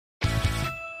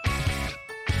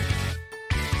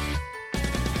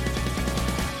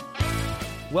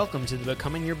Welcome to the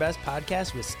Becoming Your Best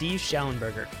podcast with Steve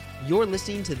Schallenberger. You're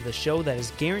listening to the show that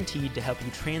is guaranteed to help you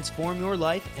transform your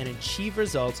life and achieve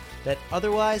results that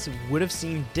otherwise would have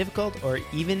seemed difficult or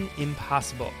even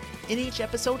impossible. In each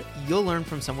episode, you'll learn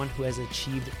from someone who has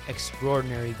achieved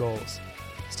extraordinary goals.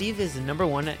 Steve is the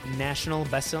 #1 national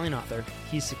best-selling author.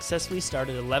 He's successfully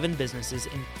started 11 businesses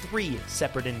in 3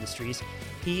 separate industries.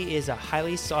 He is a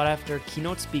highly sought-after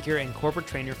keynote speaker and corporate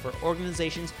trainer for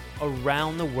organizations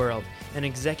around the world, an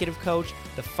executive coach,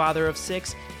 the father of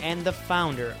 6, and the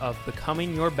founder of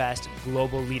Becoming Your Best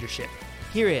Global Leadership.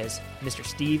 Here is Mr.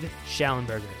 Steve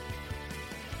Schallenberger.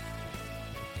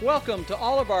 Welcome to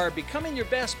all of our Becoming Your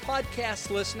Best podcast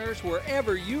listeners,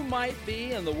 wherever you might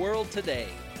be in the world today.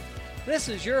 This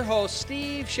is your host,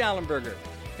 Steve Schallenberger,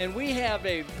 and we have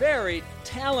a very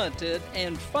talented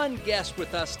and fun guest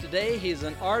with us today. He's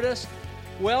an artist.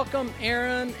 Welcome,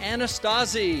 Aaron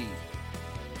Anastasi.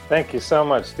 Thank you so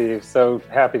much, Steve. So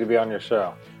happy to be on your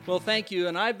show. Well, thank you,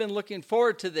 and I've been looking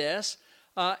forward to this.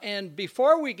 And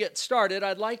before we get started,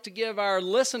 I'd like to give our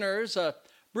listeners a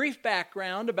brief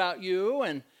background about you.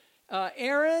 And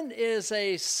Aaron is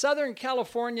a Southern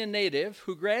California native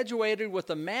who graduated with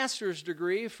a master's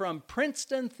degree from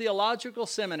Princeton Theological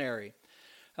Seminary.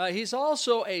 He's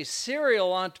also a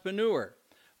serial entrepreneur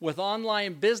with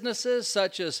online businesses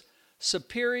such as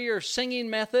Superior Singing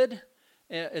Method.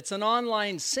 It's an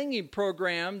online singing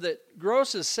program that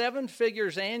grosses 7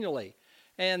 figures annually,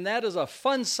 and that is a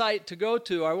fun site to go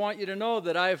to. I want you to know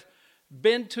that I've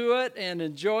been to it and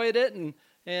enjoyed it,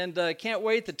 and can't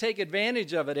wait to take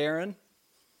advantage of it, Aaron.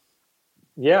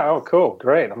 Yeah, oh, cool,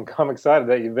 great. I'm excited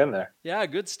that you've been there. Yeah,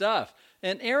 good stuff.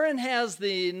 And Aaron has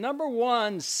the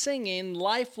 #1 singing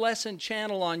life lesson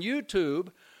channel on YouTube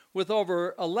with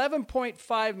over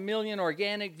 11.5 million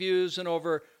organic views and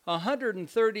over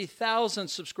 130,000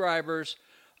 subscribers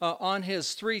on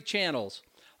his 3 channels.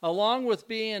 Along with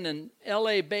being an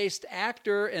LA-based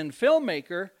actor and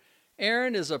filmmaker,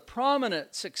 Aaron is a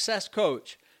prominent success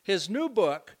coach. His new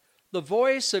book, The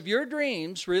Voice of Your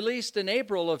Dreams, released in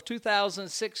April of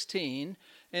 2016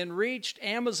 and reached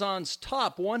Amazon's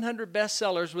top 100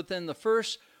 bestsellers within the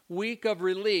first week of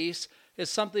release, is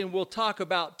something we'll talk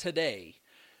about today.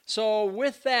 So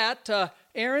with that,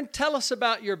 Aaron, tell us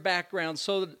about your background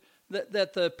so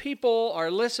that the people, our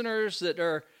listeners that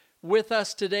are with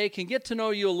us today, can get to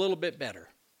know you a little bit better.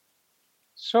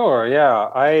 Sure, yeah.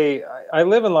 I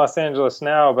live in Los Angeles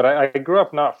now, but I grew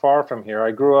up not far from here.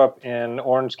 I grew up in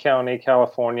Orange County,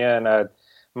 California, in a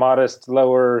modest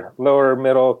lower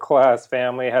middle class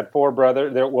family. I had 4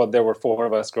 brothers. There were 4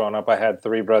 of us growing up. I had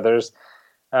 3 brothers.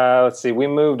 Let's see, we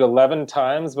moved 11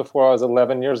 times before I was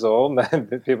 11 years old.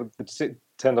 People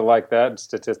tend to like that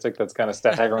statistic. That's kind of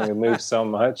staggering. We moved so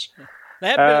much.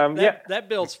 That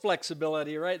builds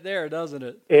flexibility right there, doesn't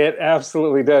it? It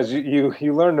absolutely does.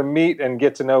 You learn to meet and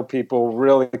get to know people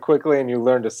really quickly, and you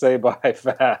learn to say bye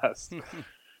fast.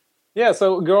 Yeah,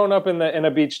 so growing up in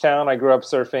a beach town, I grew up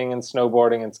surfing and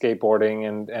snowboarding and skateboarding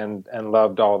and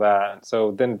loved all that.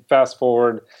 So then fast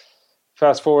forward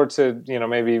to,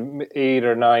 maybe 8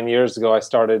 or 9 years ago, I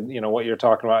started, what you're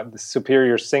talking about, the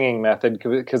Superior Singing Method,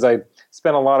 because I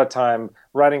spent a lot of time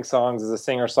writing songs as a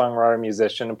singer, songwriter,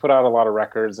 musician, and put out a lot of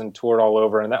records and toured all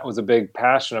over. And that was a big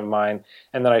passion of mine.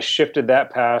 And then I shifted that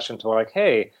passion to like,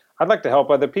 hey, I'd like to help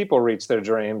other people reach their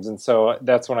dreams. And so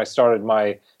that's when I started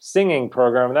my singing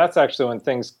program. And that's actually when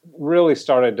things really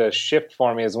started to shift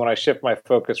for me, is when I shift my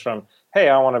focus from, hey,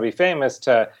 I want to be famous,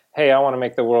 to, hey, I want to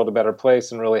make the world a better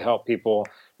place and really help people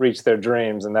reach their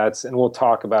dreams. And we'll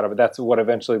talk about it, but that's what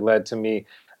eventually led to me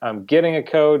getting a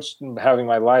coach, having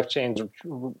my life change,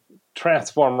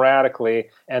 transform radically,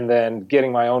 and then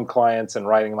getting my own clients and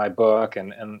writing my book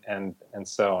and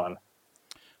so on.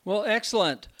 Well,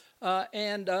 excellent.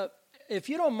 And if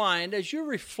you don't mind, as you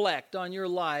reflect on your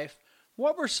life,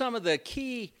 what were some of the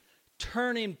key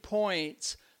turning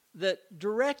points that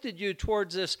directed you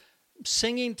towards this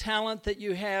singing talent that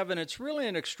you have? And it's really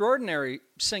an extraordinary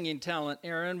singing talent,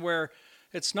 Aaron, where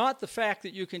it's not the fact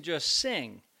that you can just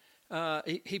sing.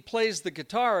 He plays the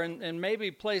guitar and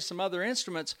maybe plays some other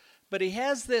instruments, but he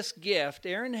has this gift.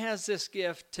 Aaron has this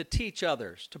gift to teach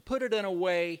others, to put it in a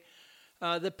way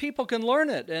that people can learn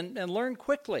it and learn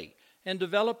quickly and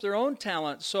develop their own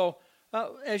talent. So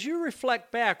as you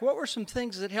reflect back, what were some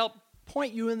things that helped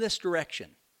point you in this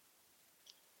direction?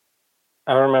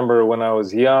 I remember when I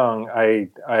was young,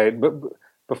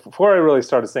 before I really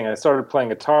started singing, I started playing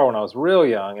guitar when I was real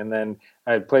young, and then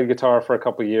I had played guitar for a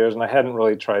couple of years, and I hadn't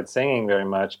really tried singing very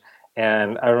much.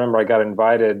 And I remember I got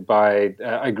invited by,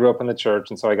 I grew up in the church,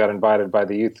 and so I got invited by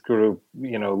the youth group,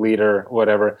 leader,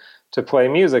 whatever, to play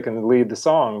music and lead the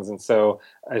songs. And so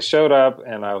I showed up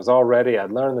and I was all ready.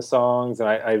 I'd learned the songs and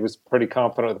I was pretty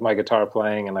confident with my guitar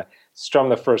playing, and I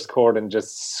strummed the first chord and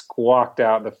just squawked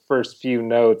out the first few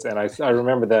notes. And I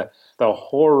remember the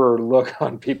horror look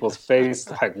on people's face,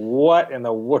 like, what in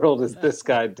the world is this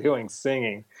guy doing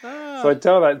singing? So I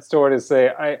tell that story to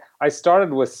say I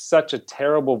started with such a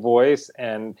terrible voice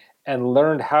and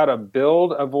learned how to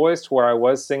build a voice to where I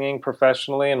was singing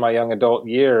professionally in my young adult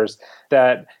years.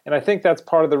 And I think that's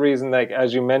part of the reason that,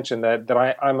 as you mentioned,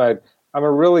 that I'm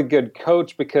a really good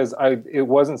coach, because it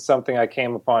wasn't something I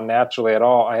came upon naturally at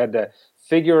all. I had to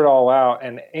figure it all out,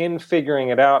 and in figuring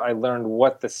it out, I learned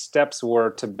what the steps were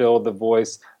to build the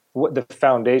voice, what the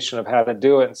foundation of how to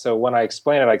do it. And so when I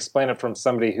explain it from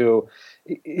somebody who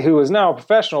is now a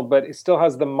professional, but it still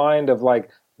has the mind of like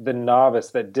the novice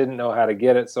that didn't know how to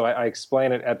get it. So I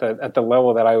explain it at the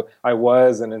level that I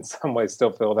was, and in some ways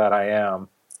still feel that I am.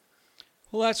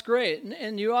 Well, that's great.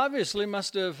 And you obviously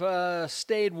must have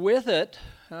stayed with it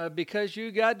because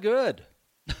you got good.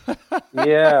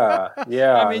 Yeah.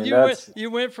 I mean,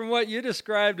 you went from what you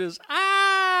described as,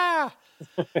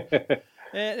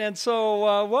 and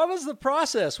so what was the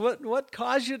process? What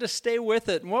caused you to stay with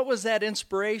it? And what was that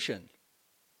inspiration?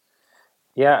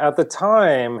 Yeah, at the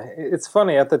time, it's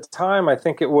funny. At the time, I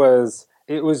think it was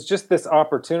just this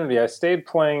opportunity. I stayed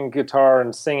playing guitar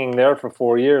and singing there for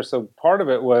 4 years. So part of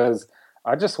it was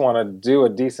I just want to do a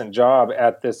decent job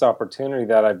at this opportunity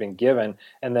that I've been given.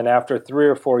 And then after 3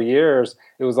 or 4 years,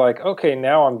 it was like, okay,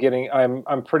 now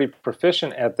I'm pretty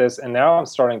proficient at this, and now I'm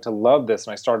starting to love this.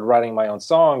 And I started writing my own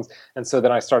songs. And so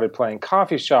then I started playing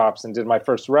coffee shops and did my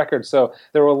first record. So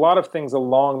there were a lot of things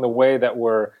along the way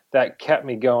that kept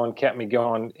me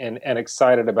going and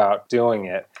excited about doing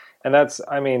it. And that's,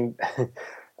 I mean,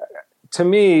 to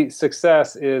me,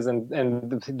 success is,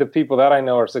 and the people that I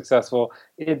know are successful,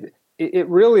 it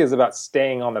really is about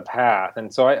staying on the path.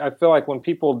 And so I feel like when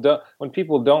people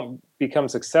don't become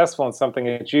successful in something,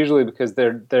 it's usually because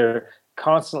they're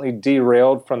constantly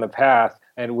derailed from the path,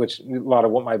 and which a lot of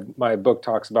what my book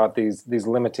talks about, these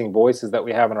limiting voices that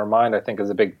we have in our mind, I think is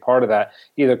a big part of that.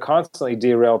 Either constantly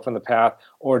derailed from the path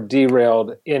or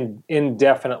derailed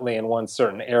indefinitely in one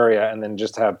certain area and then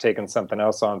just have taken something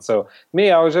else on. So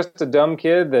me, I was just a dumb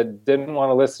kid that didn't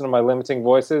want to listen to my limiting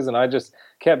voices, and I just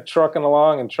kept trucking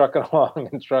along and trucking along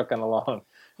and trucking along.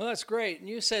 Well, that's great. And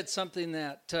you said something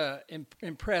that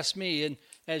impressed me. And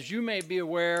as you may be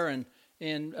aware, and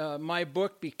in my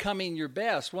book, Becoming Your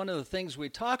Best, one of the things we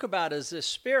talk about is this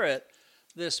spirit,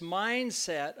 this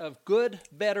mindset of good,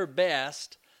 better,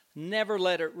 best. Never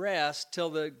let it rest till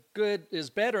the good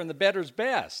is better and the better's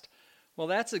best. Well,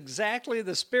 that's exactly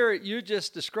the spirit you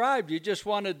just described. You just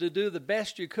wanted to do the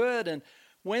best you could. And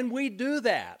when we do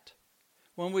that,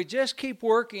 when we just keep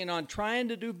working on trying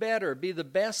to do better, be the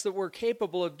best that we're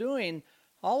capable of doing,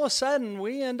 all of a sudden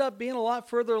we end up being a lot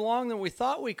further along than we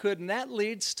thought we could, and that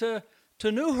leads to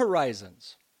new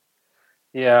horizons.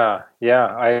 Yeah,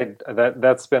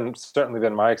 that's certainly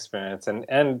been my experience,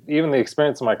 and even the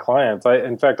experience of my clients.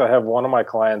 In fact, I have one of my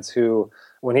clients who,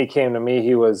 when he came to me,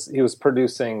 he was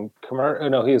producing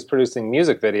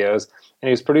music videos, and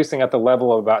he was producing at the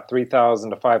level of about $3,000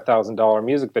 to $5,000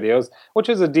 music videos, which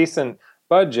is a decent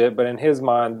budget, but in his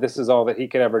mind, this is all that he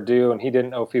could ever do, and he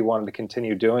didn't know if he wanted to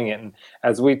continue doing it. And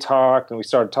as we talked, and we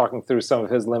started talking through some of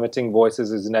his limiting voices,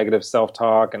 his negative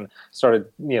self-talk, and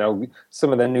started,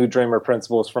 some of the New Dreamer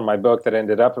principles from my book that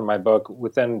ended up in my book,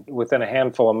 within a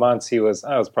handful of months, it was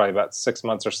probably about 6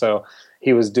 months or so,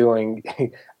 he was doing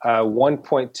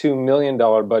 $1.2 million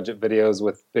budget videos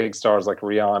with big stars like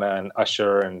Rihanna and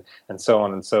Usher and so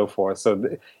on and so forth.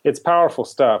 So it's powerful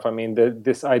stuff. I mean,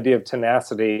 this idea of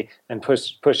tenacity and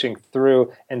pushing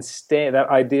through, and that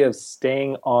idea of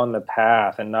staying on the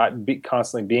path and not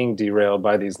constantly being derailed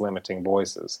by these limiting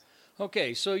voices.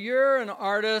 Okay, so you're an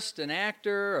artist, an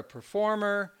actor, a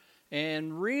performer,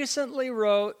 and recently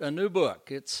wrote a new book.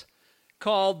 It's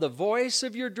called The Voice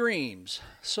of Your Dreams.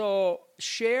 So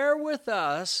share with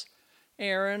us,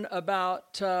 Aaron,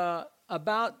 about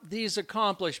these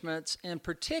accomplishments, and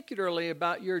particularly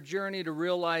about your journey to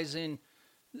realizing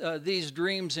these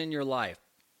dreams in your life.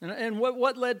 And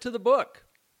what led to the book?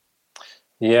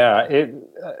 Yeah,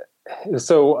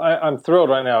 so I'm thrilled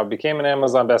right now. I became an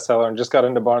Amazon bestseller and just got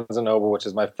into Barnes & Noble, which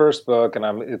is my first book, and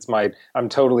I'm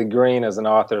totally green as an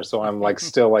author, so I'm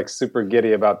still super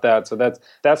giddy about that. So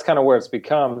that's kind of where it's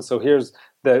become. So here's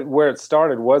where it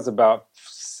started was about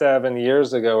 7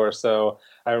 years ago or so.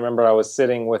 I remember I was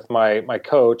sitting with my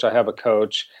coach. I have a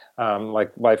coach,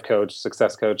 life coach,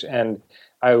 success coach, and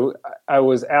I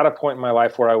was at a point in my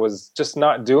life where I was just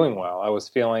not doing well. I was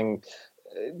feeling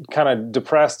kind of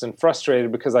depressed and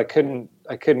frustrated because I couldn't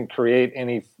create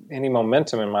any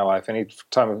momentum in my life, any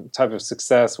type of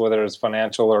success, whether it was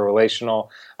financial or relational.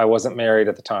 I wasn't married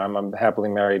at the time. I'm happily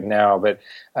married now,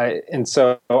 and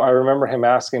so I remember him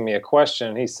asking me a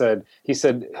question. He said,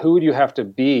 "Who would you have to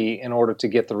be in order to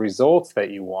get the results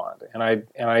that you want?" And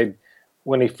I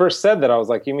when he first said that, I was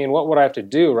like, "You mean what would I have to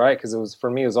do?" Right? Because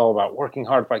for me, it was all about working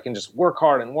hard. If I can just work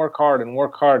hard and work hard and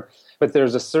work hard. But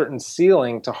there's a certain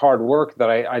ceiling to hard work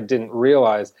that I didn't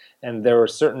realize. And there were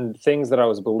certain things that I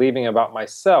was believing about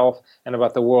myself and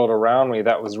about the world around me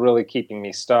that was really keeping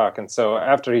me stuck. And so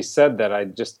after he said that, I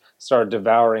just started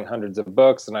devouring hundreds of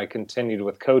books, and I continued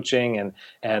with coaching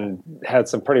and had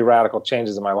some pretty radical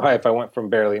changes in my life. I went from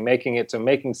barely making it to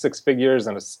making six figures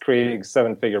and creating a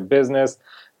seven-figure business.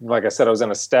 Like I said, I was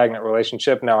in a stagnant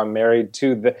relationship. Now I'm married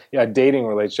to dating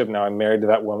relationship. Now I'm married to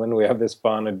that woman. We have this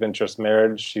fun, adventurous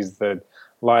marriage. She's the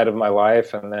light of my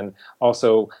life. And then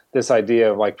also this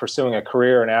idea of like pursuing a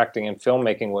career in acting and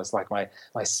filmmaking was like my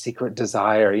secret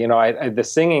desire. You know, the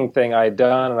singing thing I had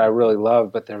done and I really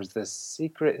loved, but there was this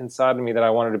secret inside of me that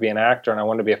I wanted to be an actor and I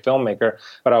wanted to be a filmmaker,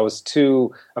 but I was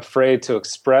too afraid to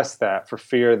express that for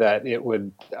fear that it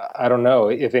would, I don't know,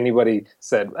 if anybody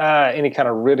said, any kind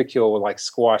of ridicule would like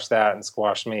squash that and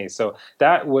squash me. So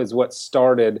that was what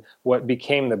started what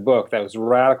became the book. That was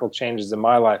radical changes in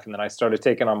my life. And then I started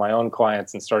taking on my own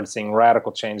clients and started seeing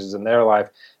radical changes in their life.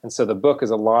 And so the book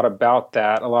is a lot about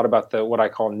that, a lot about what I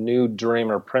call new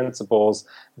dreamer principles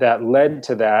that led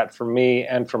to that for me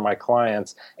and for my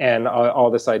clients, and all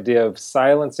this idea of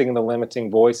silencing the limiting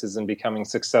voices and becoming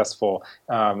successful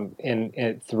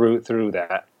through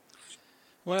that.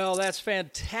 Well, that's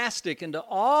fantastic. And to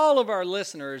all of our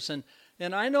listeners, and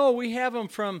I know we have them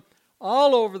from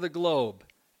all over the globe,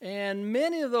 and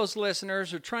many of those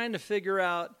listeners are trying to figure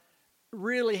out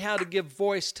really how to give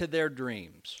voice to their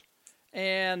dreams.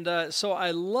 And so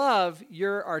I love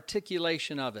your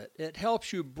articulation of it. It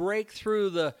helps you break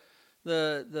through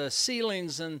the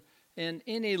ceilings and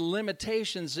any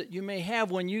limitations that you may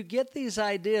have. When you get these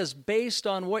ideas based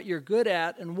on what you're good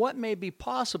at and what may be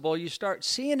possible, you start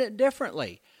seeing it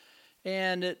differently.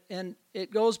 And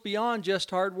it goes beyond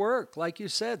just hard work, like you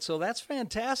said. So that's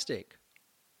fantastic.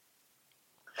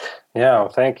 Yeah, well,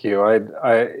 thank you.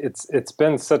 It's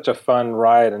been such a fun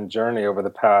ride and journey over the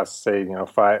past, say,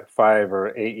 5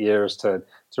 or 8 years to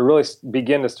really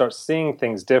begin to start seeing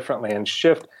things differently and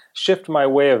shift my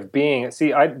way of being.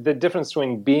 See, the difference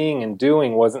between being and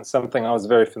doing wasn't something I was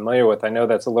very familiar with. I know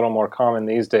that's a little more common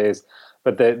these days,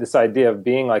 but this idea of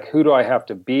being like, who do I have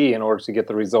to be in order to get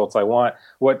the results I want?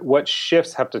 What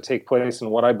shifts have to take place in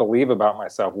what I believe about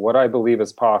myself, what I believe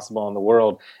is possible in the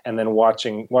world, and then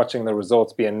watching the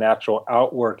results be a natural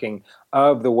outworking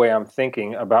of the way I'm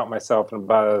thinking about myself and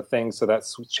about other things, so that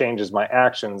changes my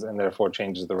actions and therefore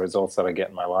changes the results that I get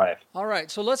in my life. All right,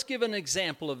 so let's give an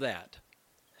example of that.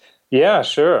 Yeah,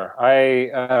 sure.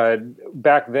 I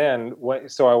back then,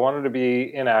 so I wanted to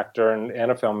be an actor and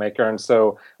a filmmaker, and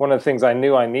so one of the things I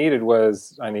knew I needed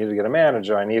to get a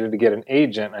manager, I needed to get an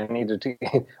agent,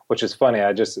 which is funny.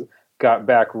 I just got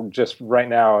back just right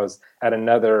now. I was at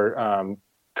another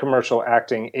commercial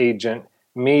acting agent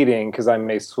meeting because I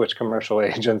may switch commercial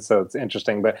agents, so it's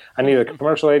interesting. But I needed a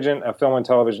commercial agent, a film and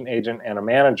television agent, and a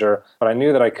manager. But I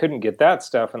knew that I couldn't get that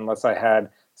stuff unless I had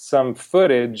some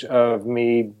footage of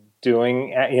me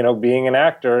doing, being an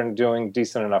actor and doing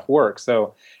decent enough work.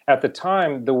 So at the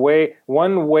time,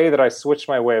 one way that I switched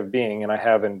my way of being, and I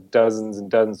have in dozens and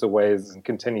dozens of ways and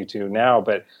continue to now,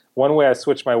 but one way I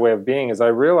switched my way of being is I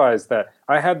realized that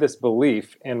I had this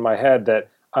belief in my head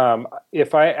that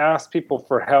if I asked people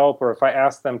for help or if I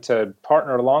asked them to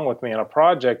partner along with me on a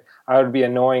project, I would be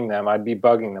annoying them. I'd be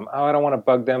bugging them. Oh, I don't want to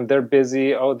bug them. They're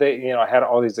busy. Oh, I had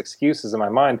all these excuses in my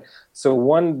mind. So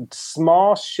one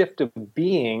small shift of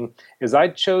being is I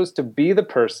chose to be the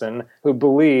person who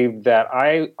believed that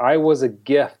I was a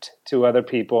gift to other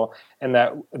people, and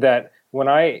that when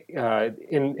I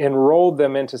enrolled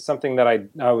them into something that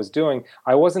I was doing,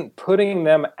 I wasn't putting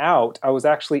them out. I was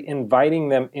actually inviting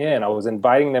them in. I was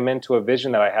inviting them into a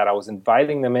vision that I had. I was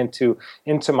inviting them into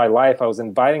my life. I was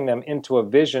inviting them into a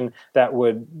vision that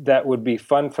would be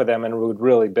fun for them and would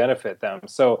really benefit them.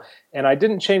 So, and I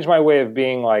didn't change my way of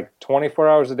being like 24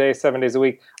 hours a day, 7 days a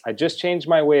week. I just changed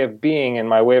my way of being and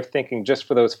my way of thinking just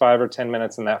for those 5 or 10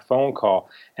 minutes in that phone call.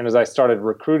 And as I started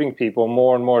recruiting people,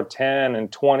 more and more, 10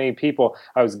 and 20 people,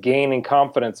 I was gaining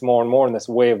confidence more and more, and this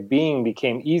way of being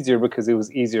became easier because it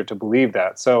was easier to believe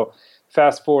that. So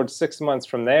fast forward 6 months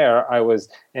from there, I was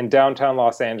in downtown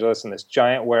Los Angeles in this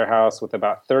giant warehouse with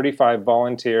about 35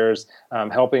 volunteers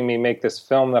helping me make this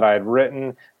film that I had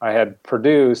written, I had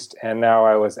produced, and now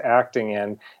I was acting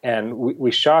in. And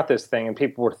we shot this thing, and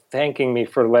people were thanking me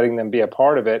for letting them be a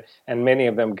part of it. And many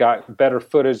of them got better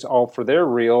footage all for their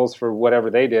reels for whatever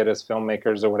they did as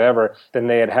filmmakers or whatever than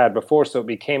they had before. So it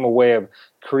became a way of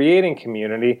creating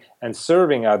community and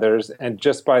serving others, and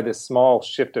just by this small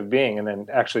shift of being. And then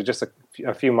actually just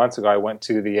a few months ago, I went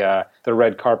to the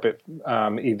red carpet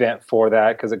event for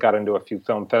that, because it got into a few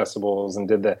film festivals and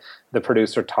did the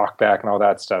producer talk back and all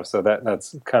that stuff. So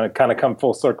that's kind of come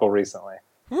full circle recently.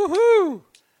 Woohoo!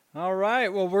 All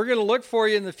right. Well, we're going to look for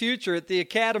you in the future at the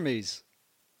academies.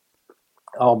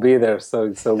 I'll be there,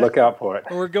 so look out for it.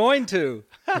 We're going to.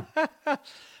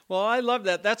 Well, I love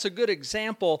that. That's a good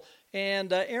example.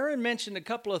 And Aaron mentioned a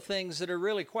couple of things that are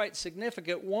really quite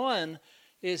significant. One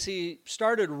is he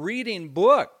started reading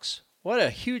books. What a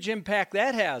huge impact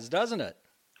that has, doesn't it?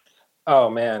 Oh,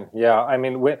 man. Yeah. I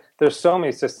mean, there's so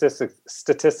many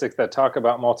statistics that talk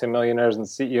about multimillionaires and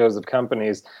CEOs of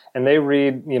companies, and they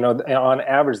read, on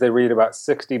average, they read about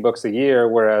 60 books a year,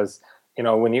 whereas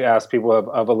when you ask people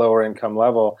of a lower income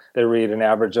level, they read an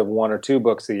average of 1 or 2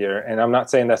 books a year. And I'm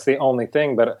not saying that's the only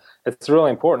thing, but it's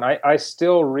really important. I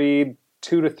still read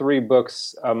 2 to 3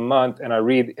 books a month, and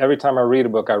every time I read a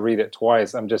book, I read it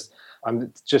twice. I'm just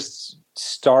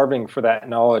starving for that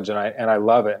knowledge, and I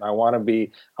love it. And I want to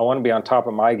be on top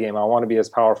of my game. I want to be as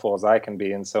powerful as I can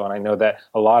be. And I know that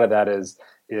a lot of that is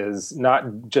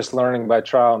not just learning by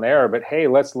trial and error, but hey,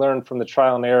 let's learn from the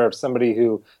trial and error of somebody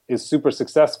who is super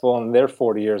successful in their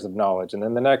 40 years of knowledge, and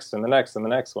then the next and the next and the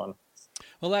next one.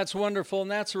 Well, that's wonderful,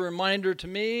 and that's a reminder to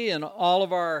me and all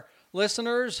of our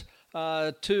listeners,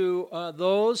 that's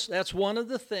one of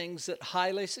the things that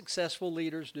highly successful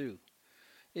leaders do,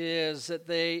 is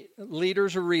that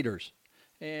leaders are readers.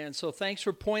 And so thanks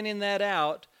for pointing that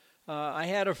out. I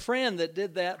had a friend that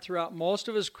did that throughout most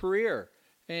of his career.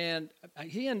 And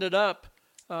he ended up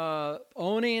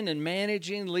owning and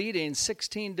managing, leading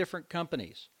 16 different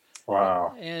companies.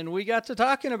 Wow. And we got to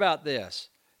talking about this.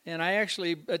 And I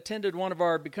actually attended one of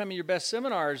our Becoming Your Best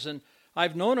seminars, and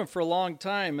I've known him for a long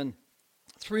time. And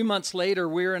 3 months later,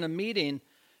 we were in a meeting,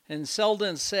 and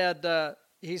Selden said,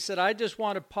 I just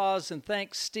want to pause and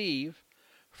thank Steve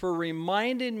for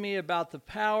reminding me about the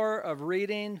power of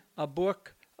reading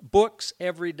books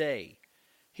every day.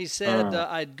 He said,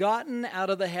 I'd gotten out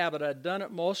of the habit. I'd done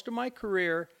it most of my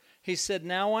career. He said,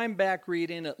 now I'm back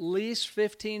reading at least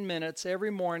 15 minutes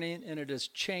every morning, and it is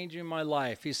changing my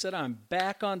life. He said, I'm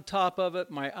back on top of it.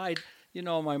 My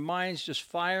mind's just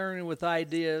firing with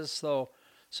ideas. So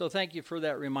thank you for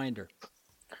that reminder.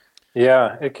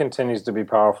 Yeah, it continues to be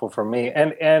powerful for me.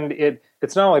 And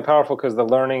it's not only powerful because of the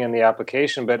learning and the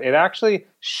application, but it actually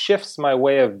shifts my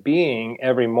way of being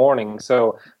every morning.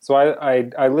 So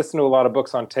I listen to a lot of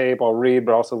books on tape, I'll read,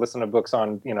 but also listen to books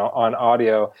on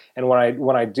audio. And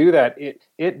when I do that,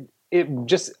 it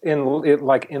just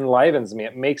enlivens me.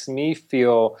 It makes me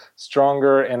feel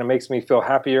stronger, and it makes me feel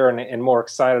happier and more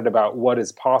excited about what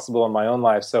is possible in my own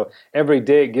life. So every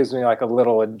day it gives me like a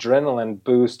little adrenaline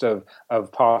boost of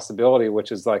possibility,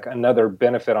 which is like another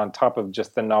benefit on top of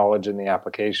just the knowledge and the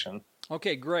application.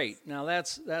 Okay, great. Now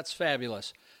that's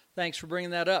fabulous. Thanks for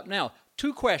bringing that up. Now,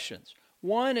 2 questions.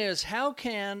 One is, how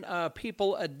can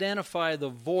people identify the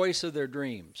voice of their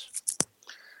dreams?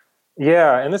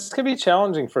 Yeah, and this can be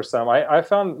challenging for some. I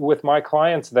found with my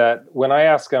clients that when I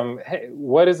ask them, hey,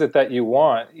 what is it that you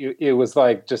want? It was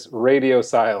like just radio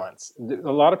silence.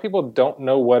 A lot of people don't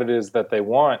know what it is that they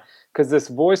want, because this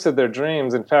voice of their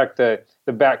dreams, in fact, the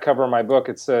back cover of my book,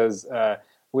 it says,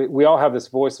 we all have this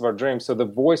voice of our dreams. So the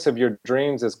voice of your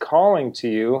dreams is calling to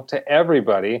you, to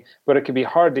everybody, but it can be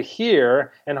hard to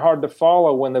hear and hard to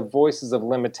follow when the voices of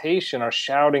limitation are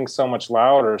shouting so much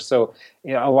louder. So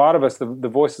a lot of us, the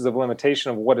voices of limitation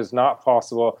of what is not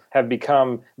possible have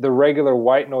become the regular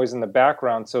white noise in the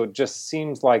background. So it just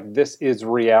seems like this is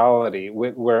reality,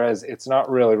 whereas it's not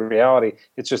really reality.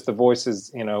 It's just the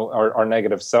voices, our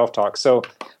negative self-talk. So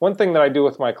one thing that I do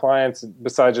with my clients,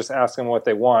 besides just asking what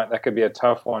they want, that could be a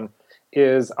tough one,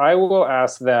 is I will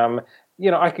ask them,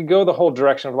 I could go the whole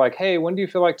direction of like, hey, when do you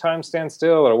feel like time stands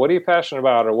still? Or what are you passionate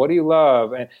about? Or what do you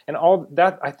love? And all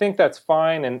that, I think that's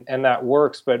fine and that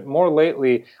works. But more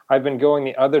lately, I've been going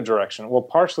the other direction. Well,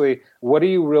 partially, what are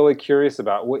you really curious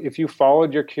about? If you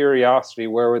followed your curiosity,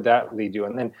 where would that lead you?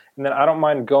 And then I don't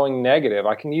mind going negative.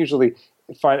 I can usually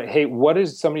find, hey, what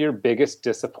is some of your biggest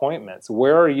disappointments?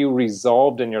 Where are you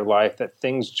resolved in your life that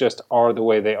things just are the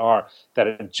way they are, that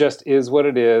it just is what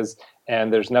it is,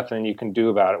 and there's nothing you can do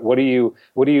about it.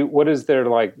 What is there,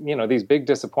 like, these big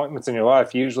disappointments in your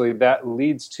life? Usually that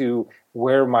leads to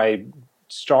where my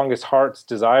strongest heart's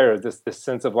desire, this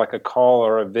sense of like a call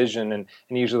or a vision, and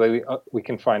usually we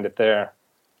can find it there.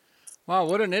 Wow,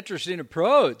 what an interesting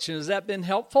approach. Has that been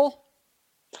helpful?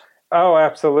 Oh,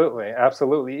 absolutely.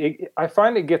 Absolutely. I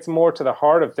find it gets more to the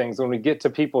heart of things when we get to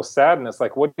people's sadness.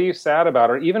 Like, what are you sad about?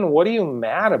 Or even, what are you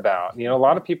mad about? A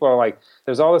lot of people are like,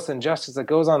 there's all this injustice that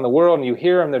goes on in the world, and you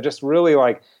hear them, they're just really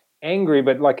like angry,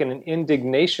 but like an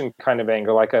indignation kind of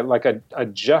anger, like a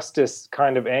justice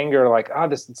kind of anger, like,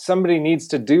 somebody needs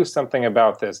to do something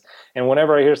about this. And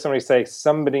whenever I hear somebody say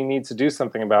somebody needs to do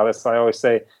something about this, I always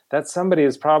say that somebody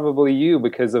is probably you,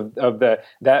 because of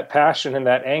that passion and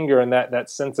that anger and that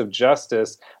sense of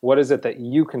justice. What is it that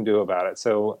you can do about it?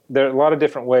 So there are a lot of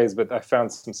different ways, but I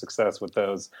found some success with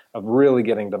those, of really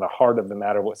getting to the heart of the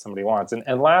matter, what somebody wants.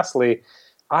 And lastly,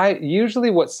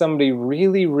 usually what somebody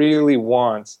really, really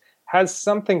wants has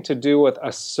something to do with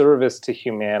a service to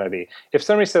humanity. If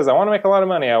somebody says, I want to make a lot of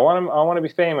money, I want to be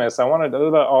famous, I want to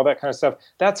do all that kind of stuff,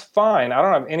 that's fine. I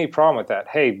don't have any problem with that.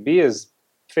 Hey, be as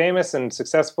famous and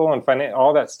successful and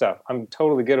all that stuff. I'm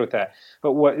totally good with that.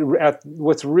 But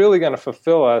what's really going to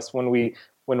fulfill us when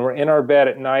we're in our bed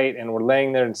at night and we're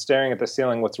laying there and staring at the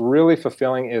ceiling, what's really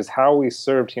fulfilling is how we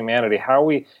served humanity, how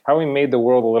we made the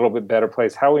world a little bit better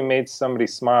place, how we made somebody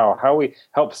smile, how we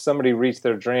helped somebody reach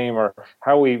their dream, or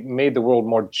how we made the world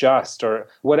more just, or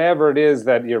whatever it is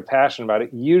that you're passionate about.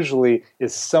 It usually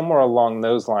is somewhere along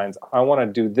those lines. I want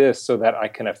to do this so that I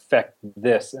can affect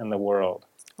this in the world.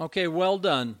 Okay, well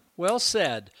done. Well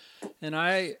said. And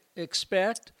I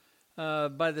expect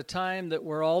by the time that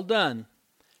we're all done,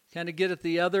 kind of get at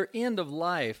the other end of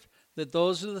life, that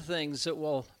those are the things that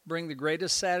will bring the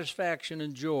greatest satisfaction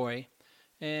and joy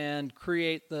and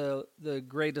create the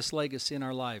greatest legacy in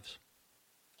our lives.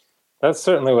 That's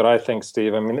certainly what I think,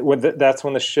 Steve. I mean, that's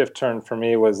when the shift turned for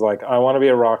me, was like, I want to be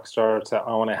a rock star, to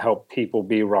I want to help people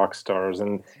be rock stars,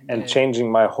 and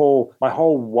changing my whole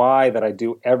why that I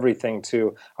do everything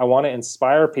to. I want to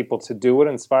inspire people to do what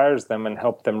inspires them and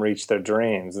help them reach their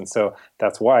dreams. And so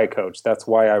that's why I coach. That's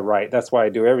why I write. That's why I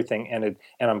do everything. And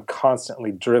I'm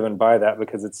constantly driven by that,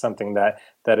 because it's something that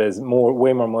is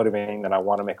way more motivating than I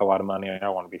want to make a lot of money and I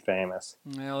want to be famous.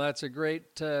 Well, that's a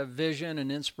great vision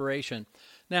and inspiration.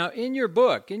 Now, in your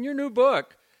new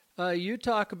book, you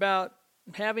talk about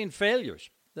having failures,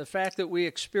 the fact that we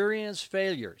experience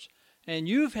failures, and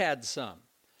you've had some.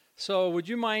 So would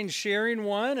you mind sharing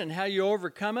one and how you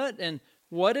overcome it? And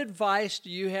what advice do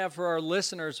you have for our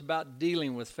listeners about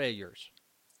dealing with failures?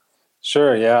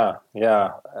 Sure, yeah.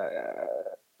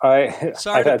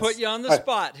 Sorry to put you on the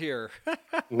spot here.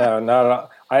 No, not at all.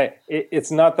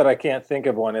 It's not that I can't think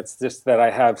of one. It's just that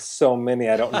I have so many,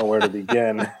 I don't know where to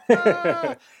begin.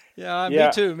 Yeah,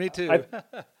 me too.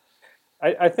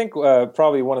 I think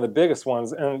probably one of the biggest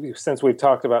ones, and since we've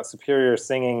talked about Superior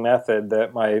Singing Method,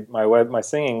 that my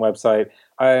singing website,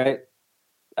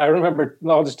 I remember,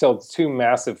 I'll just tell two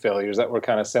massive failures that were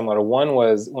kind of similar. One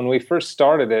was when we first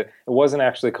started it wasn't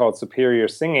actually called Superior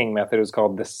Singing Method. It was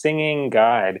called The Singing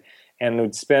Guide. And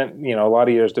we'd spent, a lot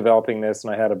of years developing this,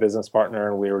 and I had a business partner,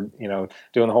 and we were,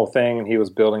 doing the whole thing, and he was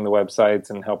building the websites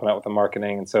and helping out with the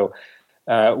marketing. And so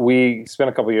we spent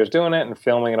a couple of years doing it and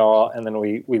filming it all, and then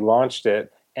we launched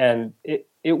it. And it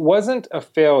wasn't a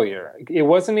failure. It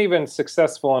wasn't even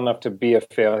successful enough to be a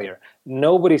failure.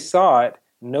 Nobody saw it.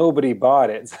 Nobody bought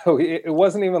it. So it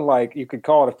wasn't even like you could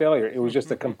call it a failure. It was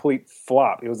just a complete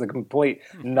flop. It was a complete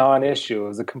non-issue. It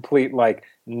was a complete, like,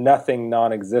 nothing,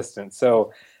 non-existent.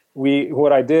 So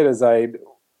what I did is I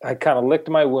kind of licked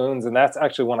my wounds, and that's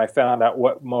actually when I found out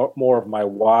what more of my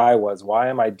why was. Why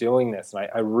am I doing this? And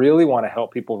I really want to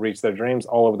help people reach their dreams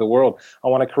all over the world. I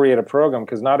want to create a program,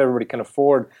 because not everybody can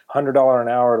afford $100 an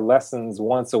hour lessons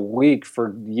once a week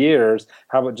for years.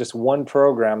 How about just one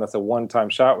program that's a one-time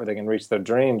shot where they can reach their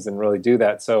dreams and really do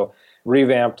that? So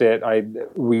revamped it.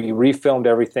 We refilmed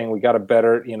everything. We got a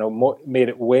better, made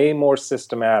it way more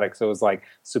systematic. So it was like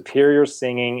superior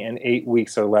singing in 8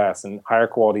 weeks or less, and higher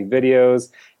quality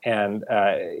videos. And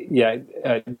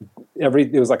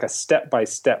it was like a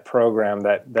step-by-step program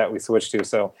that we switched to.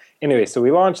 So anyway, so we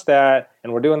launched that,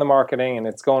 and we're doing the marketing, and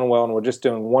it's going well, and we're just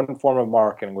doing one form of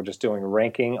marketing. We're just doing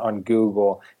ranking on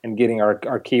Google and getting our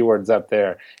keywords up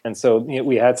there. And so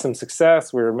we had some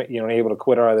success. We were able to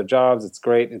quit our other jobs. It's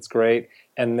great.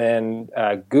 And then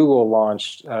Google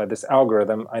launched this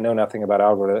algorithm. I know nothing about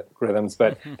algorithms,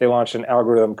 but they launched an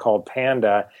algorithm called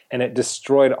Panda, and it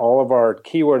destroyed all of our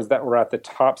keywords that were at the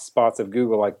top spots of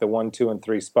Google, like the 1, 2, and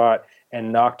 3 spot.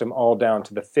 and knocked them all down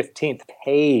to the 15th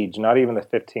page, not even the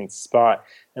 15th spot.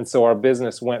 And so our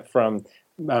business went from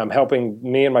helping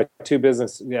me and my two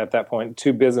business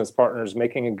partners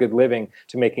making a good living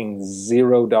to making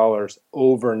 $0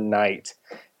 overnight.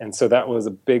 And so that was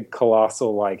a big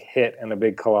colossal hit and a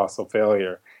big colossal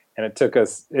failure. And it took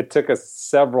us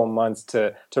several months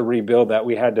to rebuild that.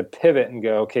 We had to pivot and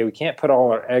go, okay, we can't put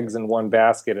all our eggs in one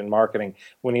basket in marketing.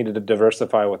 We needed to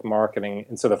diversify with marketing.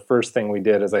 And so the first thing we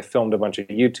did is I filmed a bunch of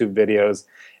YouTube videos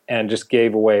and just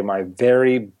gave away my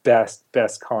very best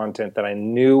content that I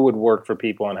knew would work for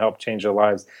people and help change their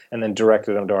lives, and then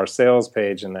directed them to our sales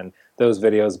page. And then those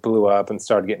videos blew up and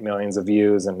started getting millions of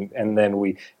views. And then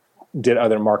we did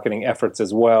other marketing efforts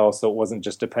as well, so it wasn't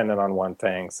just dependent on one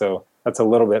thing. So that's a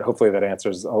little bit, hopefully that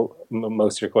answers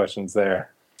most of your questions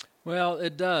there. Well,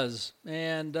 it does.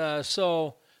 And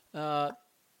so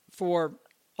for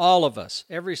all of us,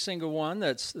 every single one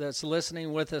that's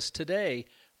listening with us today,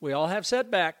 we all have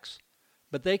setbacks,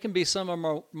 but they can be some of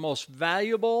our most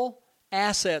valuable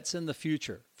assets in the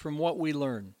future from what we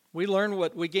learn.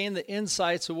 We gain the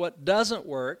insights of what doesn't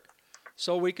work,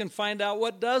 so we can find out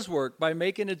what does work by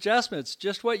making adjustments,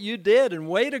 just what you did, and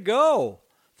way to go.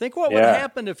 Think what would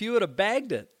happen if you would have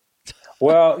bagged it.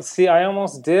 Well, see, I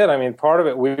almost did. I mean, part of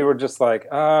it, we were just like,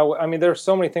 there's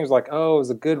so many things like, it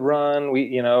was a good run,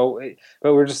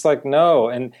 but we're just like, no.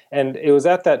 And it was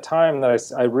at that time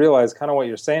that I realized kind of what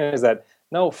you're saying is that,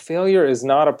 no, failure is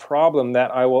not a problem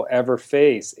that I will ever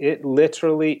face. It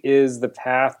literally is the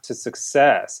path to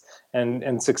success.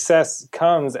 And success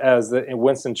comes, as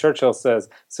Winston Churchill says,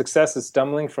 success is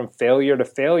stumbling from failure to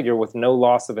failure with no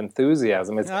loss of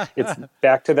enthusiasm. It's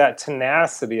back to that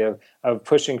tenacity of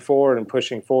pushing forward and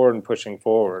pushing forward and pushing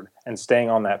forward and staying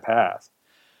on that path.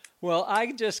 Well,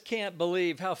 I just can't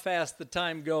believe how fast the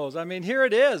time goes. I mean, here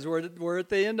it is. We're at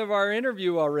the end of our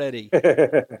interview already.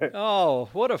 Oh,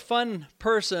 what a fun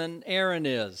person Aaron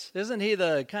is. Isn't he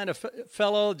the kind of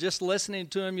fellow, just listening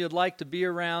to him, you'd like to be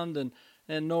around and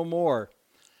know more?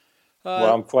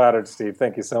 Well, I'm flattered, Steve.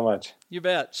 Thank you so much. You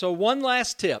bet. So one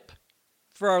last tip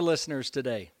for our listeners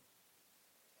today.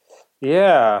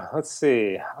 Yeah, let's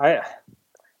see.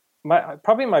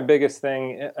 Probably my biggest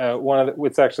thing,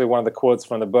 it's actually one of the quotes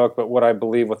from the book, but what I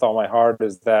believe with all my heart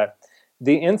is that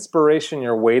the inspiration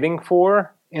you're waiting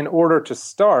for in order to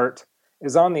start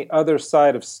is on the other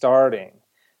side of starting.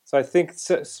 So I think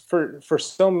for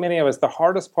so many of us, the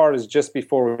hardest part is just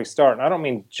before we start. And I don't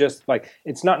mean just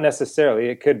it's not necessarily,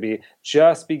 it could be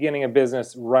just beginning a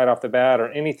business right off the bat or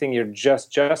anything you're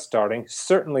just starting,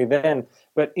 certainly then.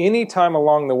 But any time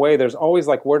along the way, there's always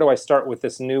where do I start with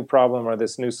this new problem or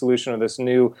this new solution or this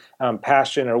new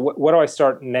passion, or what do I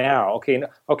start now?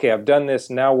 Okay, I've done this,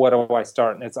 now what do I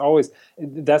start? And it's always,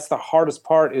 that's the hardest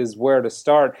part, is where to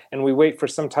start. And we wait for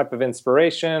some type of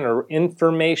inspiration or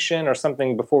information or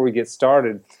something before we get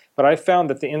started. But I found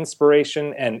that the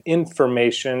inspiration and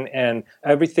information and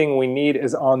everything we need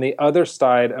is on the other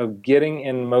side of getting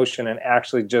in motion and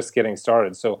actually just getting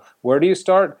started. So where do you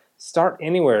start? Start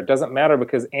anywhere. It doesn't matter,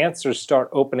 because answers start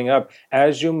opening up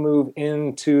as you move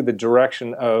into the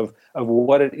direction of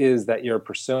what it is that you're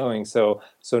pursuing. So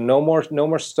no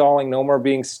more stalling, no more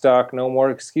being stuck, no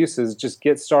more excuses. Just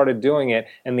get started doing it,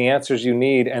 and the answers you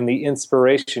need and the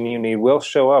inspiration you need will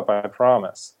show up, I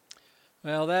promise.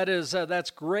 Well,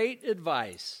 that's great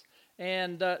advice.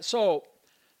 And so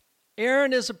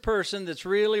Aaron is a person that's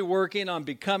really working on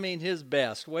becoming his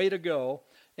best. Way to go.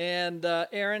 And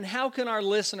Aaron, how can our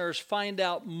listeners find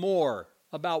out more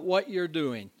about what you're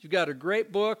doing? You've got a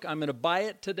great book. I'm going to buy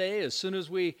it today as soon as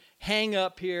we hang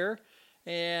up here.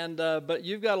 And but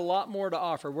you've got a lot more to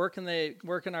offer. Where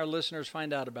can our listeners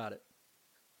find out about it?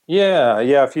 Yeah.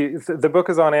 The book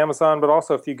is on Amazon, but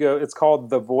also if you go, it's called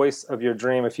The Voice of Your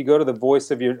Dream. If you go to the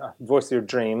Voice of Your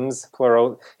Dreams,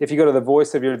 plural. If you go to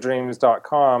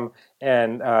thevoiceofyourdreams.com,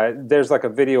 and there's a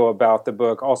video about the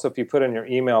book. Also, if you put in your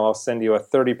email, I'll send you a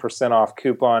 30% off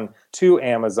coupon to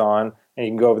Amazon, and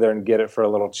you can go over there and get it for a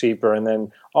little cheaper. And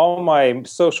then all my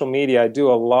social media, I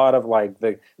do a lot of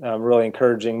the really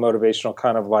encouraging, motivational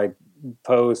kind of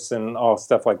posts and all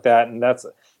stuff like that. And that's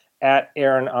at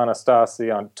Aaron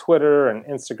Anastasi on Twitter and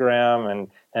Instagram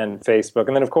and Facebook.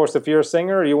 And then, of course, if you're a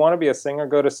singer or you want to be a singer,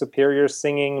 go to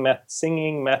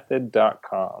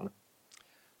superiorsingingmethod.com.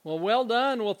 Well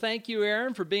done. Well, thank you,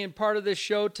 Aaron, for being part of this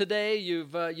show today.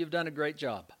 You've done a great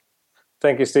job.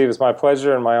 Thank you, Steve. It's my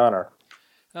pleasure and my honor.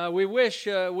 We wish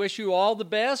you all the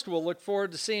best. We'll look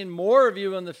forward to seeing more of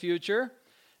you in the future.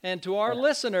 And to our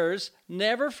listeners,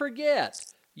 never forget,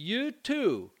 you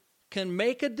too can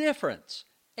make a difference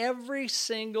every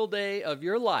single day of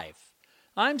your life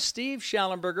I'm Steve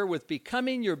Schallenberger with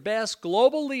Becoming Your Best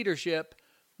Global Leadership,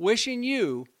 wishing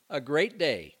you a great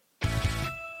day.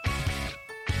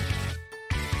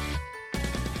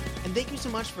 And thank you so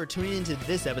much for tuning into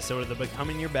this episode of the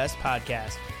Becoming Your Best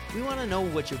podcast. We want to know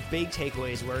what your big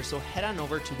takeaways were, so head on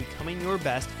over to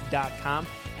becomingyourbest.com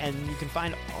and you can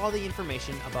find all the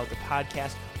information about the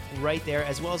podcast right there,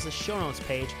 as well as the show notes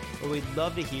page, where we'd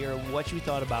love to hear what you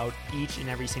thought about each and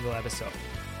every single episode.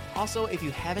 Also, if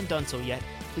you haven't done so yet,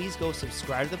 please go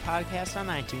subscribe to the podcast on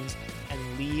iTunes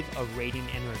and leave a rating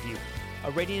and review.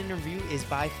 A rating and review is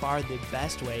by far the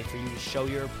best way for you to show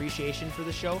your appreciation for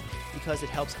the show, because it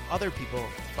helps other people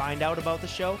find out about the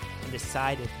show and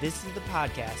decide if this is the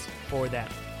podcast for them.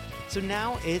 So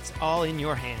now it's all in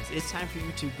your hands. It's time for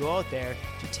you to go out there,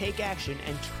 to take action,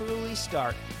 and truly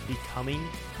start becoming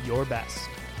your best.